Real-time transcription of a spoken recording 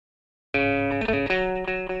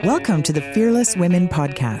Welcome to the Fearless Women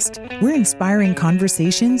Podcast. We're inspiring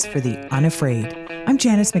conversations for the unafraid. I'm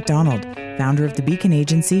Janice McDonald, founder of the Beacon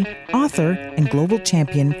Agency, author, and global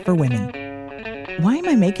champion for women. Why am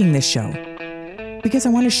I making this show? Because I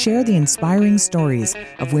want to share the inspiring stories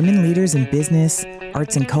of women leaders in business,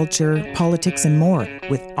 arts and culture, politics, and more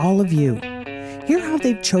with all of you. Hear how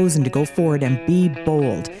they've chosen to go forward and be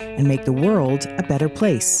bold and make the world a better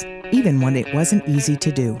place, even when it wasn't easy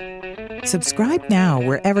to do. Subscribe now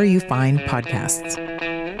wherever you find podcasts.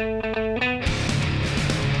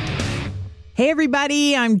 Hey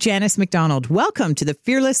everybody, I'm Janice McDonald. Welcome to the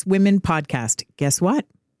Fearless Women Podcast. Guess what?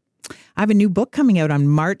 I have a new book coming out on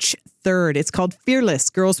March 3rd. It's called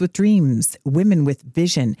Fearless, Girls with Dreams, Women with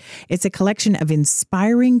Vision. It's a collection of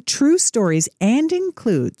inspiring true stories and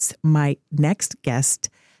includes my next guest,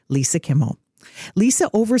 Lisa Kimmel. Lisa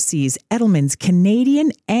oversees Edelman's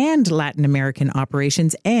Canadian and Latin American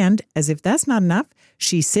operations, and as if that's not enough,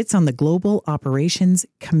 she sits on the Global Operations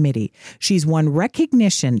Committee. She's won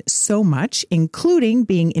recognition so much, including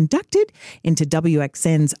being inducted into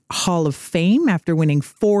WXN's Hall of Fame after winning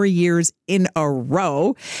 4 years in a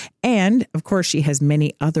row. And, of course, she has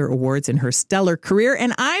many other awards in her stellar career,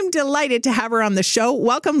 and I'm delighted to have her on the show.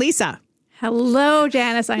 Welcome, Lisa. Hello,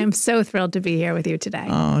 Janice. I am so thrilled to be here with you today.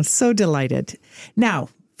 Oh, so delighted. Now,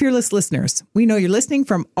 fearless listeners, we know you're listening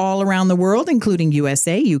from all around the world, including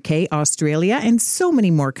USA, UK, Australia, and so many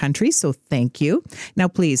more countries. So thank you. Now,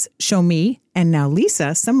 please show me and now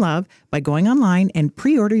Lisa some love by going online and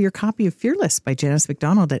pre-order your copy of Fearless by Janice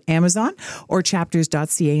McDonald at Amazon or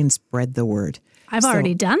chapters.ca and spread the word. I've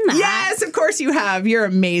already done that. Yes, of course you have. You're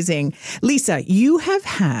amazing. Lisa, you have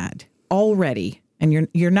had already... And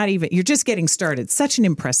you're just getting started. Such an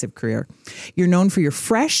impressive career. You're known for your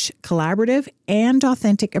fresh, collaborative, and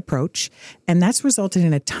authentic approach. And that's resulted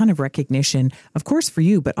in a ton of recognition, of course, for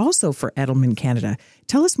you, but also for Edelman Canada.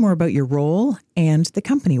 Tell us more about your role and the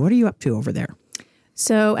company. What are you up to over there?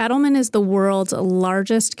 So Edelman is the world's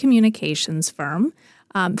largest communications firm,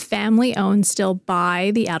 family-owned still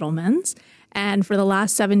by the Edelmans. And for the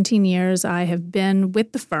last 17 years, I have been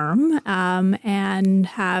with the firm and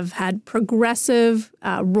have had progressive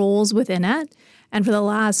roles within it. And for the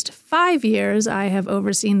last 5 years, I have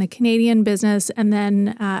overseen the Canadian business and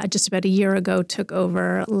then just about a year ago took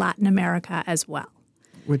over Latin America as well.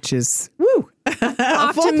 Which is, woo!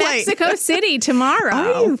 Off to Mexico City tomorrow.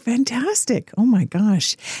 Oh, fantastic. Oh, my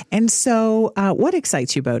gosh. And so what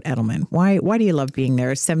excites you about Edelman? Why do you love being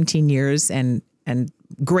there? 17 years and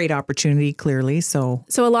great opportunity, clearly. So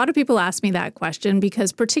a lot of people ask me that question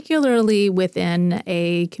because particularly within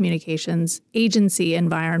a communications agency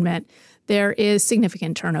environment, there is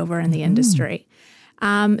significant turnover in the industry.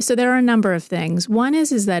 So there are a number of things. One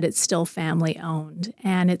is that it's still family owned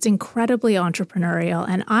and it's incredibly entrepreneurial.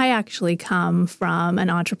 And I actually come from an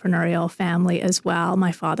entrepreneurial family as well.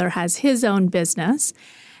 My father has his own business.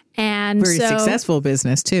 And very successful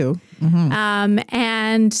business too. Mm-hmm.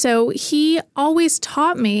 And so he always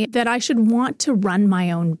taught me that I should want to run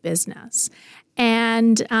my own business.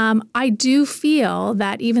 And I do feel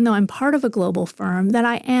that even though I'm part of a global firm, that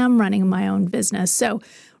I am running my own business. So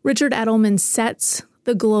Richard Edelman sets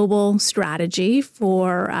the global strategy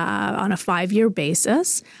for on a 5-year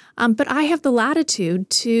basis. But I have the latitude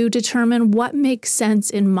to determine what makes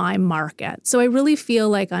sense in my market. So I really feel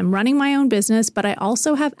like I'm running my own business, but I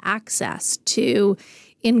also have access to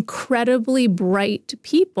incredibly bright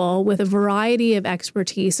people with a variety of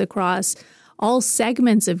expertise across all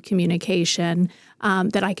segments of communication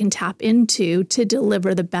that I can tap into to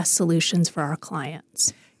deliver the best solutions for our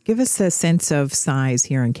clients. Give us a sense of size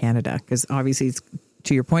here in Canada, because obviously it's,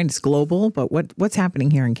 to your point, it's global, but what's happening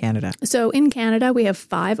here in Canada? So in Canada, we have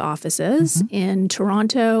 5 offices in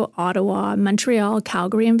Toronto, Ottawa, Montreal,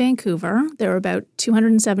 Calgary, and Vancouver. There are about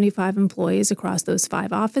 275 employees across those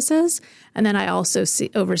 5 offices. And then I also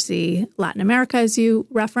oversee Latin America, as you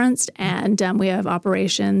referenced, and we have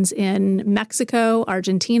operations in Mexico,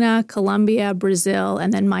 Argentina, Colombia, Brazil,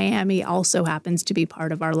 and then Miami also happens to be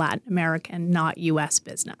part of our Latin American, not U.S.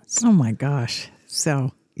 business. Oh my gosh.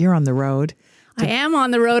 So you're on the road. I am on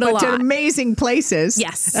the road a lot. To amazing places.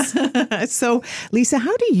 Yes. So, Lisa,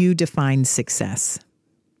 how do you define success?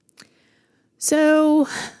 So,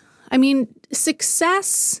 I mean,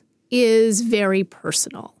 success is very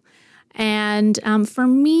personal. And for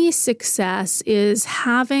me, success is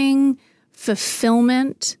having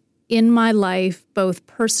fulfillment in my life, both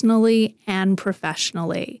personally and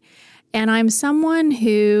professionally. And I'm someone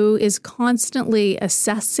who is constantly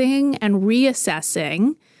assessing and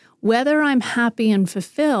reassessing whether I'm happy and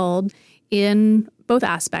fulfilled in both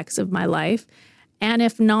aspects of my life. And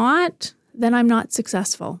if not, then I'm not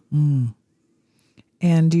successful.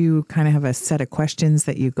 And do you kind of have a set of questions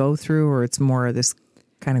that you go through, or it's more of this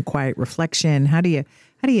kind of quiet reflection? How do you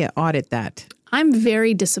audit that? I'm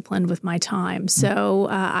very disciplined with my time. So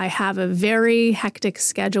I have a very hectic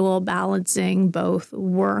schedule balancing both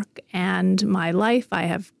work and my life. I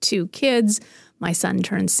have 2 kids. My son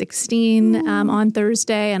turns 16 on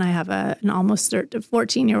Thursday, and I have an almost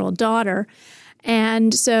 14-year-old daughter.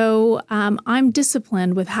 And so I'm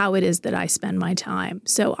disciplined with how it is that I spend my time.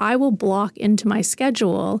 So I will block into my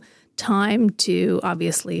schedule time to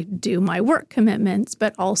obviously do my work commitments,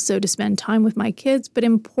 but also to spend time with my kids. But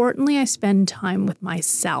importantly, I spend time with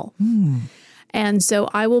myself. And so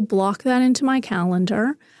I will block that into my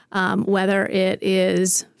calendar, whether it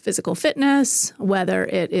is physical fitness, whether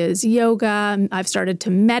it is yoga, I've started to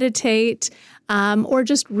meditate, or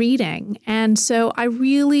just reading. And so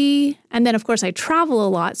and then of course I travel a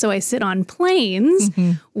lot. So I sit on planes,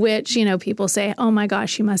 which, people say, oh my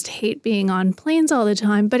gosh, you must hate being on planes all the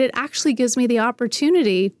time. But it actually gives me the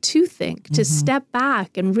opportunity to think, to step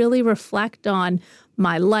back and really reflect on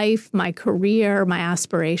my life, my career, my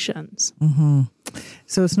aspirations.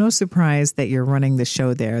 So it's no surprise that you're running the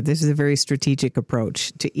show there. This is a very strategic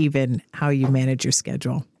approach to even how you manage your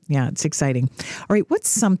schedule. Yeah, it's exciting. All right, what's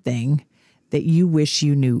something that you wish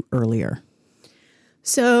you knew earlier?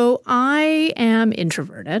 So I am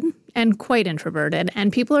introverted and quite introverted,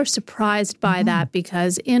 and people are surprised by that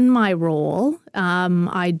because in my role,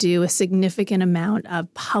 I do a significant amount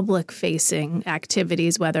of public-facing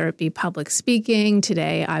activities, whether it be public speaking.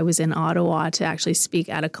 Today, I was in Ottawa to actually speak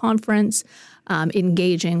at a conference,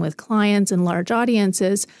 engaging with clients and large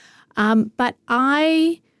audiences. But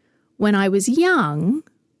when I was young,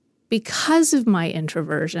 because of my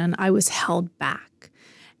introversion, I was held back.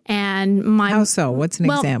 And how so? What's an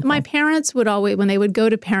example? My parents would always, when they would go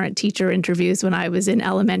to parent-teacher interviews when I was in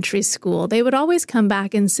elementary school, they would always come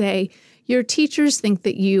back and say, your teachers think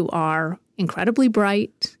that you are incredibly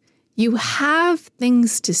bright. You have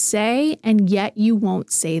things to say, and yet you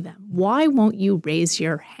won't say them. Why won't you raise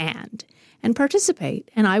your hand and participate?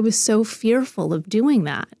 And I was so fearful of doing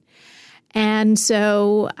that. And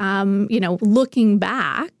so, looking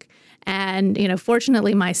back, and,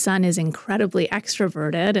 fortunately, my son is incredibly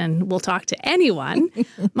extroverted and will talk to anyone.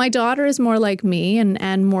 My daughter is more like me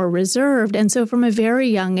and more reserved. And so from a very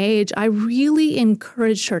young age, I really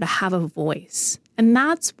encouraged her to have a voice. And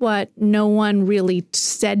that's what no one really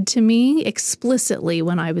said to me explicitly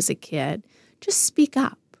when I was a kid. Just speak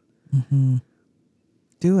up.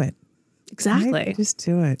 Do it. Exactly. Right? Just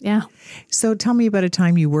do it. Yeah. So tell me about a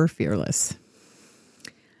time you were fearless.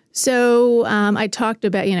 So I talked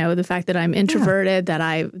about, the fact that I'm introverted, that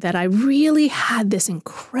I really had this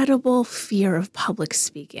incredible fear of public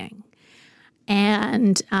speaking.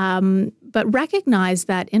 And but recognized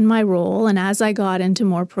that in my role, and as I got into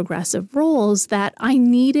more progressive roles, that I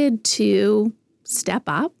needed to step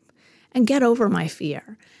up and get over my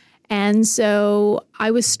fear. And so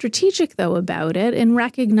I was strategic, though, about it in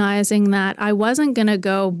recognizing that I wasn't going to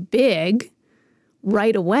go big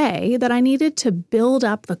right away, that I needed to build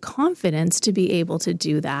up the confidence to be able to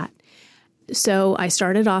do that. So I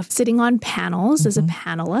started off sitting on panels as a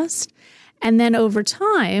panelist, and then over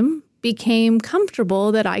time became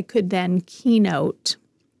comfortable that I could then keynote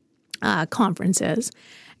conferences.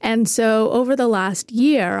 And so over the last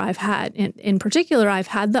year, I've had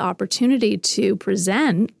the opportunity to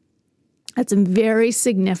present at some very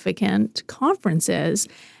significant conferences,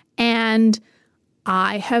 and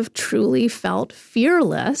I have truly felt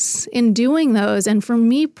fearless in doing those. And for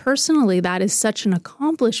me personally, that is such an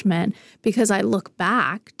accomplishment because I look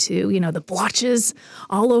back to, the blotches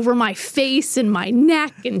all over my face and my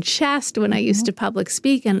neck and chest when I used to public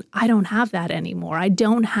speak. And I don't have that anymore. I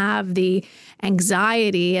don't have the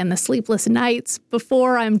anxiety and the sleepless nights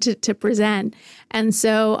before I'm to present. And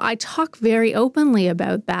so I talk very openly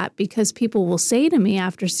about that because people will say to me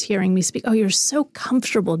after hearing me speak, oh, you're so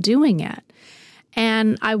comfortable doing it.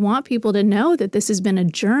 And I want people to know that this has been a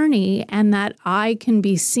journey and that I can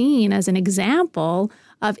be seen as an example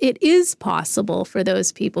of it is possible for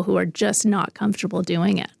those people who are just not comfortable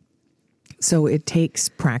doing it. So it takes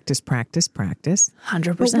practice.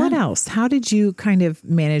 100%. But what else? How did you kind of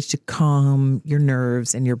manage to calm your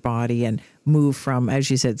nerves and your body and move from, as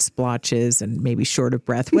you said, splotches and maybe short of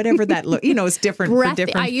breath, whatever that look, it's different for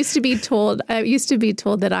different. I used to be told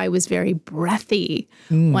that I was very breathy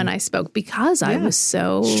when I spoke because I was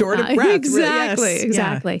so short of breath. Exactly. Yes.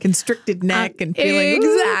 Exactly. Yeah. Constricted neck and feeling.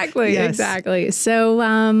 Exactly. So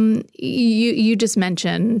you just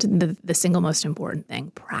mentioned the single most important thing,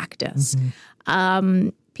 practice.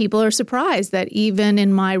 People are surprised that even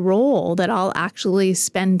in my role that I'll actually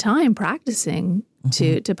spend time practicing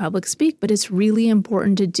to public speak, but it's really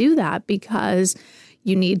important to do that because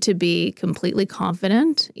you need to be completely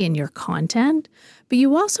confident in your content, but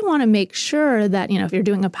you also want to make sure that, if you're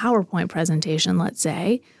doing a PowerPoint presentation, let's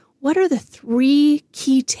say, what are the 3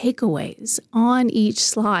 key takeaways on each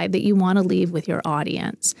slide that you want to leave with your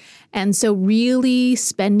audience? And so really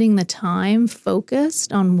spending the time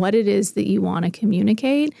focused on what it is that you want to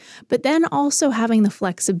communicate, but then also having the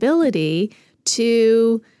flexibility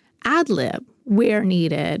to ad-lib where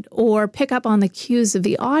needed or pick up on the cues of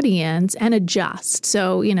the audience and adjust.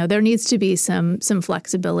 So, there needs to be some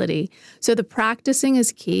flexibility. So the practicing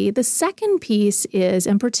is key. The second piece is,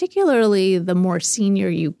 and particularly the more senior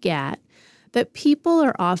you get, that people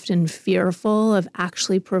are often fearful of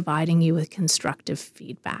actually providing you with constructive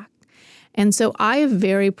feedback. And so I have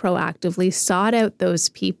very proactively sought out those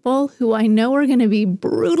people who I know are going to be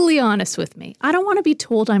brutally honest with me. I don't want to be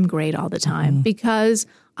told I'm great all the time because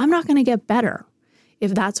I'm not going to get better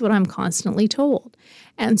if that's what I'm constantly told.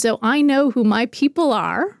 And so I know who my people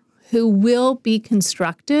are who will be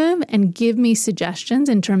constructive and give me suggestions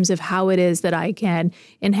in terms of how it is that I can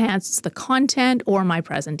enhance the content or my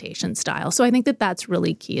presentation style. So I think that that's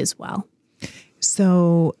really key as well.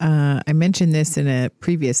 So I mentioned this in a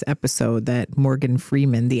previous episode that Morgan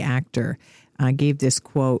Freeman, the actor, gave this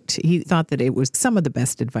quote. He thought that it was some of the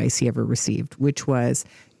best advice he ever received, which was,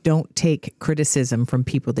 don't take criticism from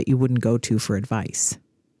people that you wouldn't go to for advice.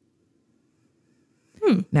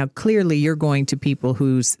 Now, clearly, you're going to people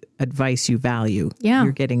whose advice you value. Yeah.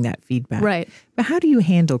 You're getting that feedback. Right. But how do you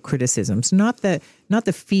handle criticisms? Not the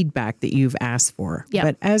feedback that you've asked for,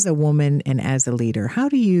 but as a woman and as a leader, how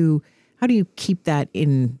do you keep that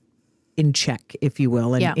in check, if you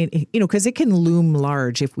will? And, because it can loom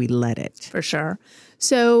large if we let it. For sure.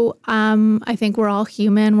 So I think we're all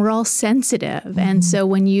human. We're all sensitive. And so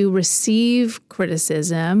when you receive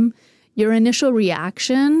criticism, your initial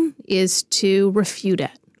reaction is to refute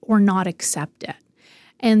it or not accept it.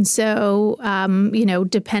 And so,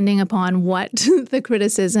 depending upon what the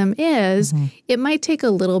criticism is, it might take a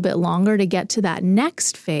little bit longer to get to that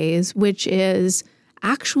next phase, which is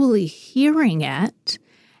actually hearing it,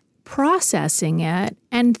 processing it,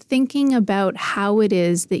 and thinking about how it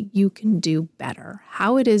is that you can do better,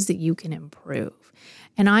 how it is that you can improve.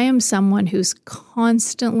 And I am someone who's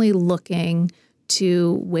constantly looking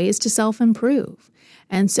to ways to self-improve.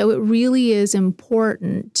 And so it really is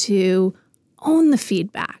important to own the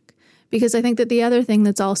feedback, because I think that the other thing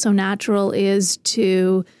that's also natural is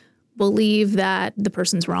to believe that the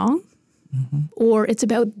person's wrong or it's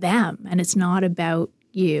about them and it's not about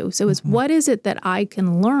you. So it's what is it that I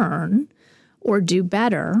can learn or do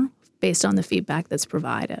better based on the feedback that's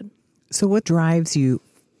provided. So what drives you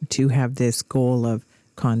to have this goal of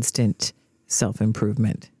constant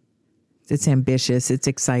self-improvement? It's ambitious, it's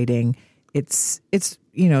exciting, it's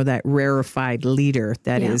that rarefied leader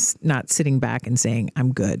that is not sitting back and saying,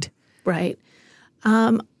 I'm good. Right.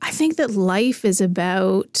 I think that life is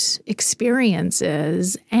about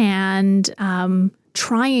experiences and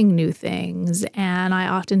trying new things. And I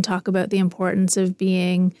often talk about the importance of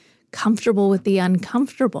being comfortable with the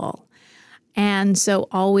uncomfortable. And so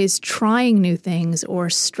always trying new things or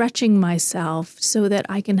stretching myself so that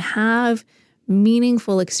I can have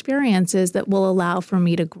meaningful experiences that will allow for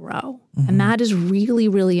me to grow. And that is really,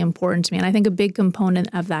 really important to me. And I think a big component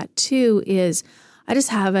of that too is I just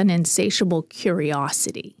have an insatiable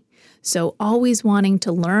curiosity. So always wanting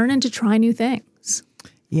to learn and to try new things.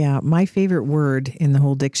 Yeah, my favorite word in the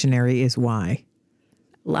whole dictionary is why.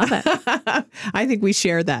 Love it. I think we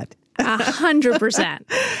share that. 100%.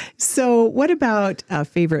 So what about a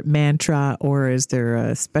favorite mantra, or is there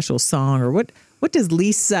a special song, or what does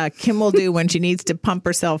Lisa Kimmel do when she needs to pump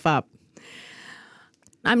herself up?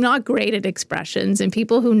 I'm not great at expressions, and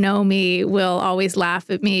people who know me will always laugh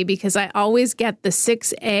at me because I always get the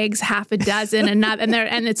 6 eggs, half a dozen, and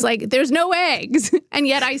it's like there's no eggs, and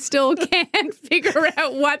yet I still can't figure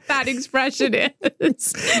out what that expression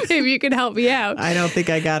is. Maybe you could help me out. I don't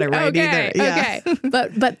think I got it right either. Yeah. Okay,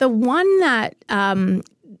 but the one that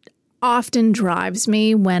often drives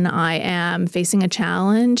me when I am facing a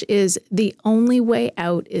challenge is the only way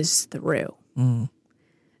out is through.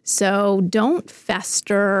 So don't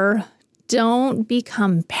fester, don't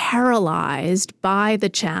become paralyzed by the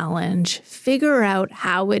challenge. Figure out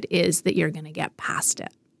how it is that you're going to get past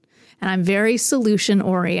it. And I'm very solution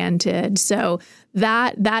oriented. So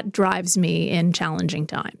that drives me in challenging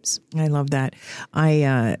times. I love that.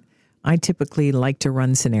 I typically like to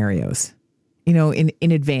run scenarios, in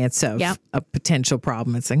advance of a potential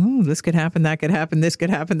problem. It's like, this could happen, that could happen, this could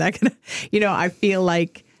happen, that could, I feel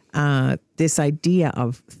like this idea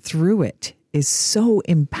of through it is so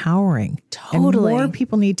empowering. Totally. And more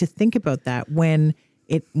people need to think about that when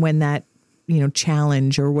that,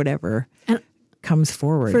 challenge or whatever comes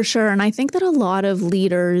forward. For sure. And I think that a lot of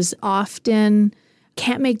leaders often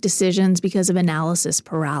can't make decisions because of analysis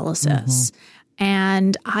paralysis.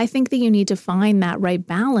 And I think that you need to find that right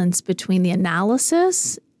balance between the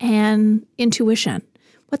analysis and intuition.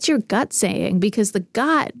 What's your gut saying? Because the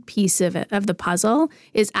gut piece of the puzzle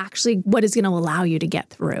is actually what is going to allow you to get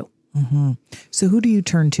through. So who do you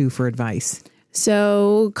turn to for advice?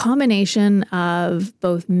 So combination of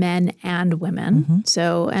both men and women.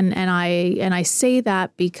 So and I say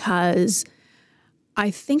that because I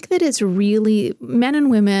think that it's really men and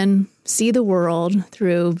women see the world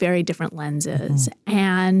through very different lenses,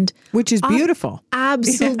 and which is beautiful.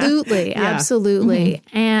 Absolutely, absolutely.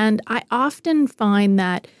 And I often find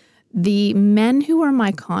that the men who are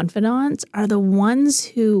my confidants are the ones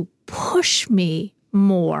who push me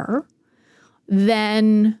more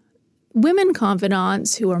than women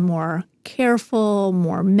confidants who are more careful,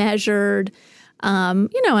 more measured. And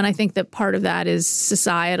I think that part of that is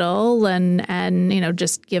societal and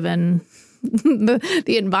just given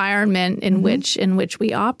the environment in which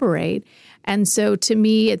we operate. And so to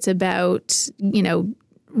me, it's about,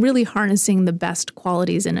 really harnessing the best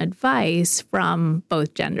qualities and advice from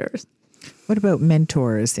both genders. What about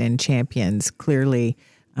mentors and champions? Clearly,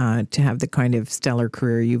 to have the kind of stellar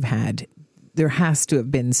career you've had, there has to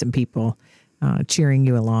have been some people cheering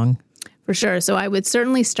you along. For sure. So I would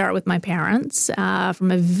certainly start with my parents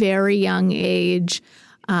from a very young age.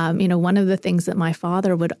 One of the things that my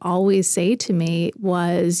father would always say to me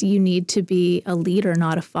was, you need to be a leader,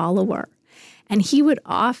 not a follower. And he would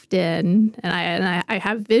often, and I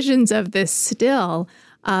have visions of this still,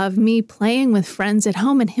 of me playing with friends at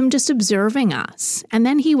home and him just observing us. And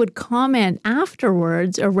then he would comment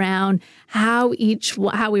afterwards around how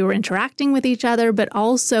we were interacting with each other, but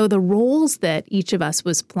also the roles that each of us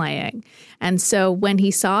was playing. And so when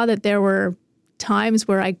he saw that there were times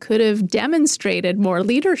where I could have demonstrated more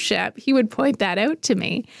leadership, he would point that out to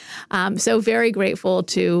me. So very grateful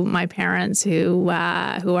to my parents who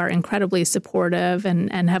are incredibly supportive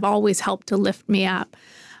and have always helped to lift me up.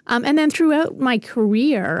 And then throughout my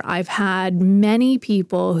career, I've had many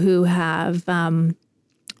people who have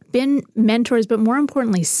been mentors, but more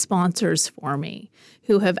importantly, sponsors for me,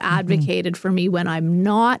 who have advocated for me when I'm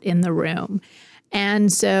not in the room.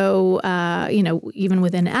 And so, even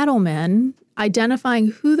within Edelman, identifying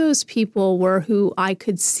who those people were who I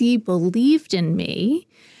could see believed in me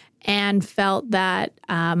and felt that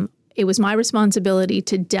it was my responsibility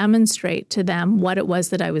to demonstrate to them what it was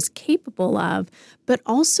that I was capable of, but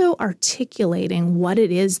also articulating what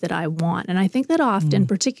it is that I want. And I think that often,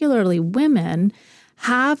 particularly women,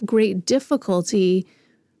 have great difficulty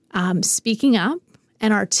speaking up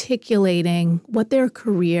and articulating what their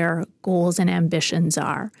career goals and ambitions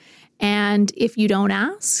are. And if you don't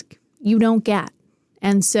ask, you don't get.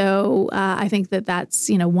 And so I think that that's,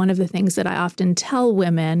 one of the things that I often tell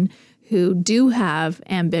women who do have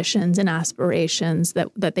ambitions and aspirations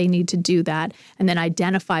that they need to do that, and then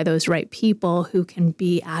identify those right people who can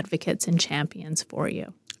be advocates and champions for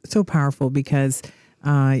you. So powerful because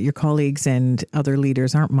your colleagues and other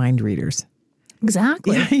leaders aren't mind readers.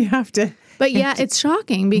 Exactly. Yeah, you have to. But it's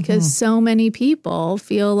shocking because so many people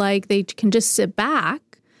feel like they can just sit back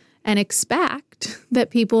and expect that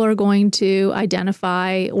people are going to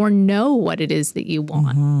identify or know what it is that you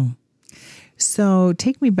want. So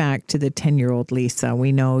take me back to the 10-year-old Lisa.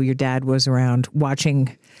 We know your dad was around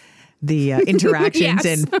watching the interactions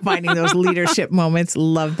and finding those leadership moments.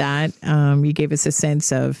 Love that. You gave us a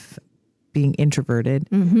sense of being introverted,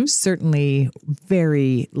 certainly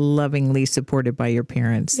very lovingly supported by your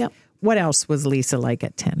parents. Yep. What else was Lisa like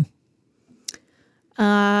at 10?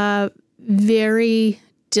 Very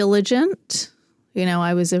diligent.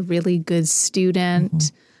 I was a really good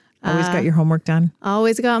student. Always got your homework done?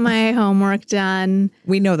 Always got my homework done.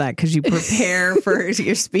 We know that because you prepare for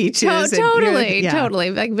your speeches.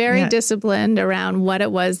 Totally. Like very disciplined around what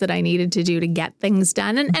it was that I needed to do to get things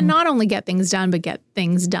done. And not only get things done, but get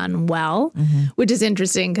things done well, which is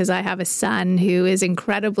interesting because I have a son who is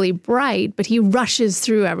incredibly bright, but he rushes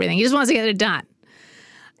through everything. He just wants to get it done.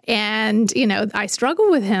 And, I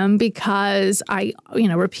struggle with him because I,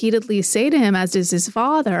 repeatedly say to him, as does his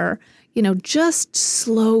father, just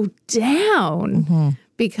slow down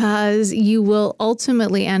because you will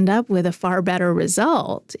ultimately end up with a far better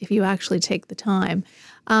result if you actually take the time.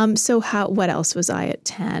 What else was I at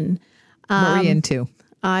 10? What were you into?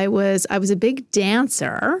 I was a big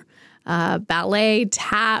dancer, ballet,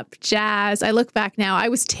 tap, jazz. I look back now, I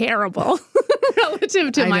was terrible.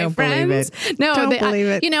 relative to my friends. No, Don't believe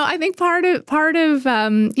it. I think part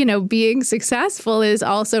of being successful is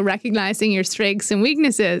also recognizing your strengths and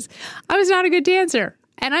weaknesses. I was not a good dancer.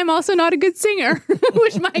 And I'm also not a good singer,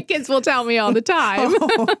 which my kids will tell me all the time.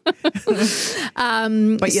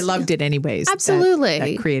 But you loved it anyways. Absolutely.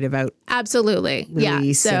 That creative out. Absolutely.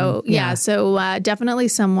 Release. So definitely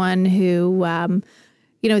someone who,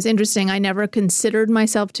 is interesting. I never considered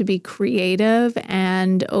myself to be creative.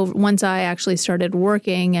 And once I actually started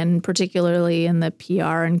working, and particularly in the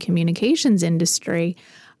PR and communications industry,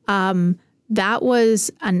 that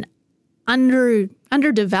was an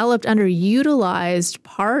underdeveloped, underutilized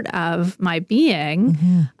part of my being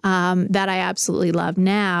that I absolutely love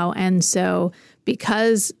now. And so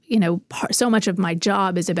because, so much of my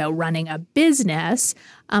job is about running a business,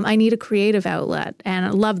 I need a creative outlet. And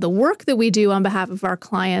I love the work that we do on behalf of our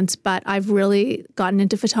clients, but I've really gotten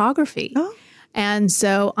into photography. Oh. And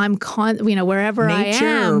so I'm, wherever Nature I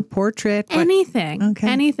am. or portrait? Anything. Okay.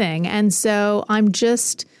 Anything. And so I'm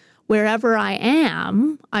just... wherever I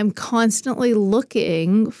am, I'm constantly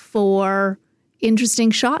looking for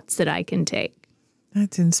interesting shots that I can take.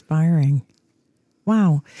 That's inspiring.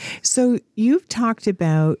 Wow. So you've talked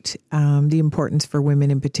about the importance for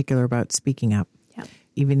women in particular about speaking up,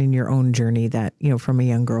 even in your own journey that, from a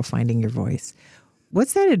young girl finding your voice.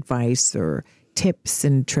 What's that advice or tips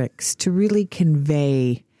and tricks to really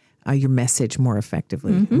convey your message more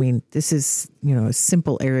effectively? I mean, this is, a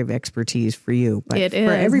simple area of expertise for you, but it for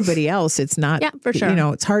is. everybody else, it's not, for sure.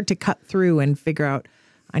 It's hard to cut through and figure out,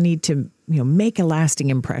 I need to, make a lasting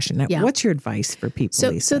impression. Now, what's your advice for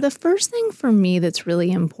people, Lisa? So the first thing for me that's really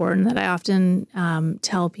important that I often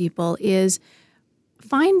tell people is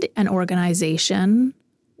find an organization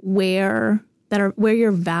where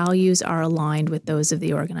your values are aligned with those of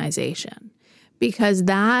the organization, because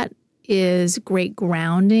that is great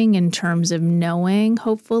grounding in terms of knowing,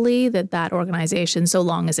 hopefully, that organization, so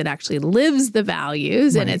long as it actually lives the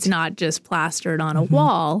values and it's not just plastered on a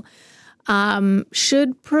wall,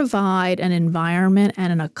 should provide an environment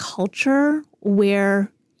and a culture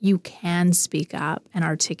where you can speak up and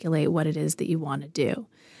articulate what it is that you want to do.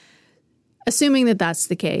 Assuming that that's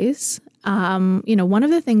the case, one of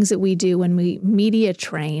the things that we do when we media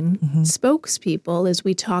train spokespeople is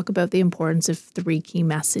we talk about the importance of 3 key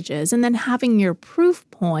messages and then having your proof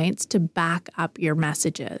points to back up your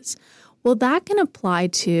messages. Well, that can apply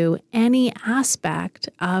to any aspect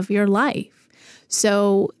of your life.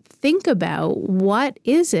 So think about what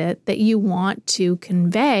is it that you want to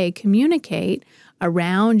communicate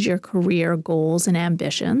around your career goals and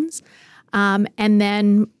ambitions, and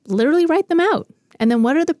then literally write them out. And then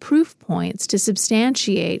what are the proof points to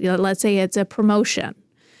substantiate? Let's say it's a promotion.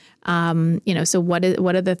 So what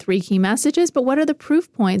are the 3 key messages? But what are the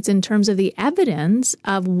proof points in terms of the evidence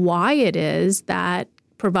of why it is that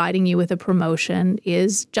providing you with a promotion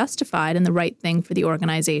is justified and the right thing for the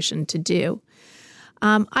organization to do?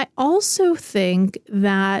 I also think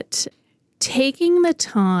that taking the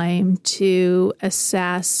time to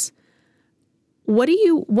assess what are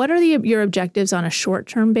your objectives on a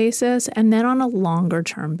short-term basis and then on a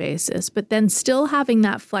longer-term basis, but then still having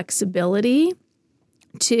that flexibility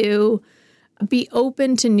to be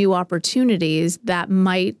open to new opportunities that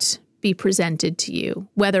might be presented to you,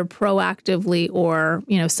 whether proactively or,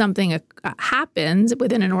 something happens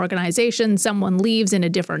within an organization, someone leaves in a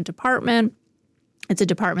different department, it's a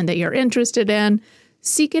department that you're interested in,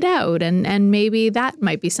 seek it out, and maybe that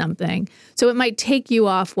might be something. So it might take you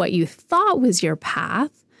off what you thought was your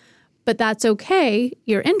path, but that's okay.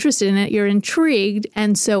 You're interested in it, you're intrigued,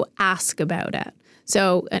 and so ask about it.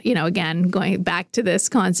 So, again, going back to this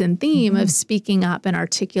constant theme of speaking up and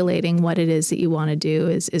articulating what it is that you want to do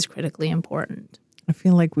is critically important. I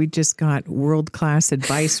feel like we just got world-class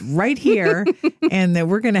advice right here, and that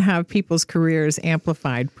we're going to have people's careers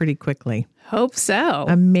amplified pretty quickly. Hope so.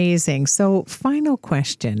 Amazing. So final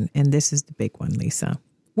question, and this is the big one, Lisa.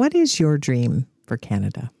 What is your dream for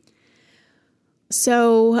Canada?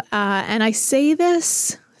 So, and I say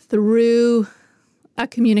this through a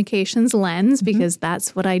communications lens because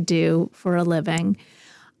that's what I do for a living.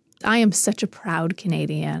 I am such a proud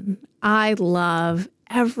Canadian. I love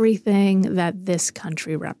everything that this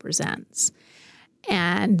country represents,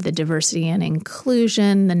 and the diversity and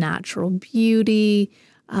inclusion, the natural beauty,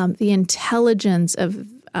 the intelligence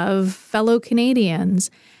of fellow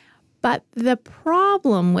Canadians. But the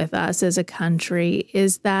problem with us as a country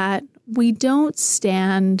is that we don't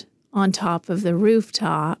stand on top of the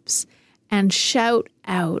rooftops and shout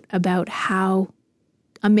out about how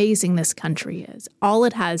amazing this country is, all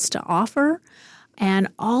it has to offer, and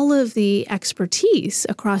all of the expertise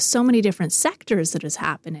across so many different sectors that is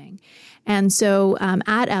happening. And so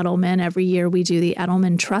at Edelman, every year we do the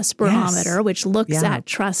Edelman Trust Barometer, which looks at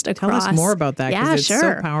trust across. Tell us more about that because it's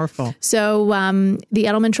so powerful. So the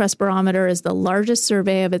Edelman Trust Barometer is the largest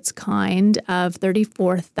survey of its kind of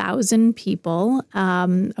 34,000 people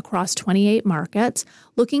across 28 markets,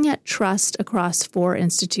 looking at trust across 4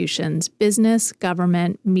 institutions: business,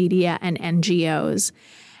 government, media, and NGOs.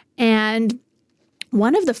 And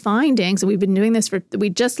one of the findings, we've been doing this we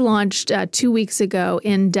just launched 2 weeks ago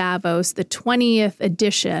in Davos, the 20th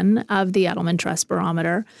edition of the Edelman Trust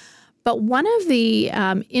Barometer. But one of the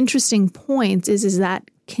interesting points is that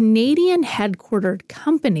Canadian headquartered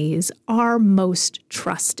companies are most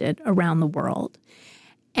trusted around the world.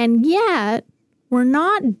 And yet, we're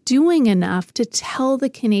not doing enough to tell the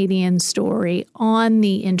Canadian story on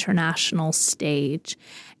the international stage.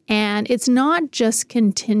 And it's not just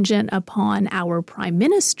contingent upon our prime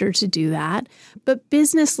minister to do that, but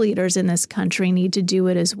business leaders in this country need to do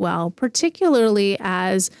it as well, particularly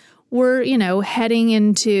as we're, heading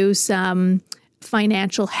into some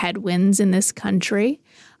financial headwinds in this country.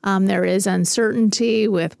 There is uncertainty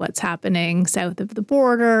with what's happening south of the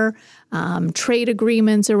border, trade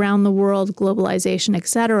agreements around the world, globalization, et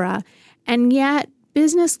cetera. And yet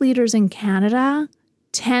business leaders in Canada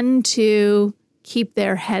tend to keep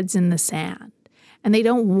their heads in the sand, and they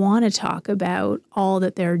don't want to talk about all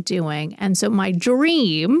that they're doing. And so my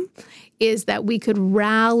dream is that we could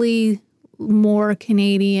rally more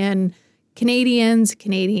Canadians,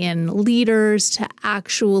 Canadian leaders to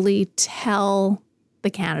actually tell the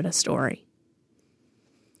Canada story.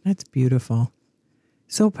 That's beautiful.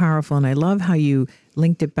 So powerful. And I love how you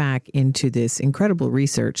linked it back into this incredible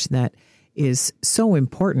research that is so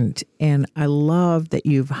important. And I love that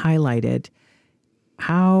you've highlighted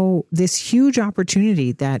how this huge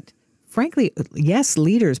opportunity that, frankly, yes,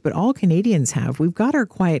 leaders, but all Canadians have. We've got our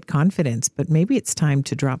quiet confidence, but maybe it's time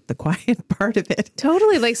to drop the quiet part of it.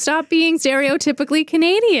 Totally. Like, stop being stereotypically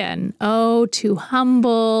Canadian. Oh, too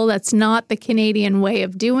humble. That's not the Canadian way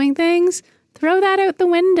of doing things. Throw that out the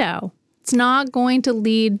window. It's not going to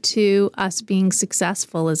lead to us being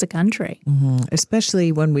successful as a country. Mm-hmm.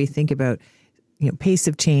 Especially when we think about, pace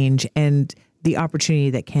of change and the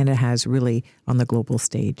opportunity that Canada has really on the global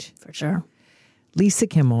stage. For sure. Lisa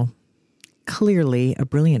Kimmel, clearly a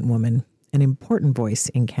brilliant woman, an important voice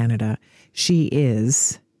in Canada. She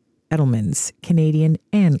is Edelman's Canadian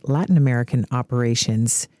and Latin American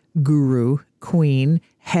operations guru, queen,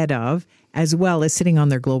 head of, as well as sitting on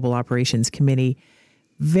their global operations committee.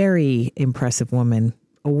 Very impressive woman,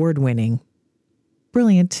 award-winning,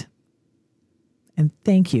 brilliant. And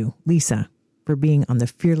thank you, Lisa, for being on the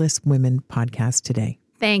Fearless Women podcast today.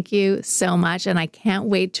 Thank you so much. And I can't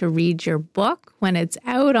wait to read your book when it's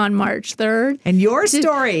out on March 3rd. And your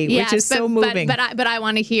story, which is so moving. But I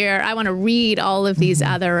want to read all of these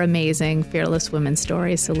other amazing Fearless Women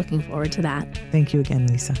stories. So looking forward to that. Thank you again,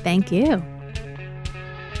 Lisa. Thank you.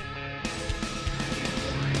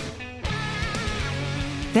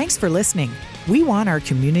 Thanks for listening. We want our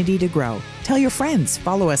community to grow. Tell your friends,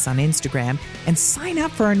 follow us on Instagram, and sign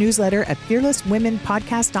up for our newsletter at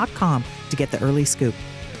fearlesswomenpodcast.com to get the early scoop.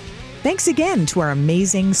 Thanks again to our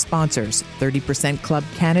amazing sponsors, 30% Club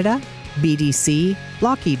Canada, BDC,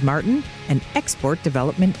 Lockheed Martin, and Export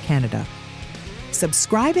Development Canada.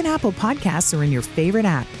 Subscribe in Apple Podcasts or in your favorite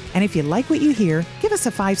app. And if you like what you hear, give us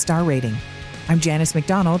a 5-star rating. I'm Janice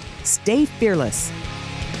McDonald. Stay fearless.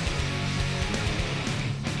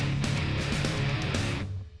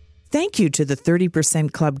 Thank you to the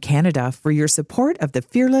 30% Club Canada for your support of the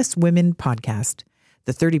Fearless Women podcast.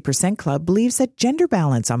 The 30% Club believes that gender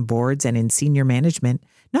balance on boards and in senior management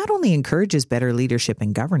not only encourages better leadership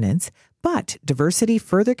and governance, but diversity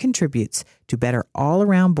further contributes to better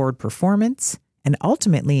all-around board performance and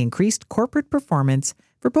ultimately increased corporate performance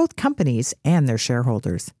for both companies and their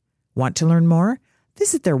shareholders. Want to learn more?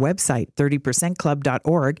 Visit their website,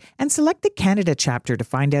 30percentclub.org, and select the Canada chapter to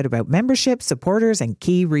find out about membership, supporters, and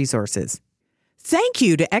key resources. Thank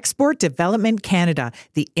you to Export Development Canada,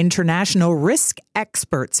 the international risk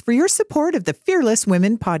experts, for your support of the Fearless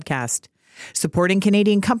Women podcast. Supporting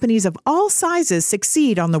Canadian companies of all sizes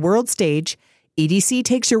succeed on the world stage, EDC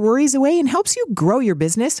takes your worries away and helps you grow your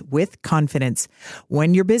business with confidence.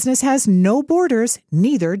 When your business has no borders,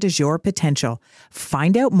 neither does your potential.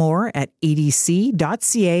 Find out more at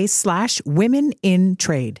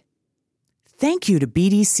edc.ca/womenintrade. Thank you to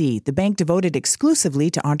BDC, the bank devoted exclusively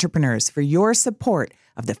to entrepreneurs, for your support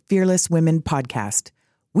of the Fearless Women podcast.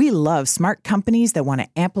 We love smart companies that want to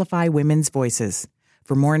amplify women's voices.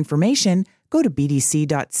 For more information, go to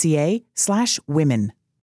bdc.ca/women.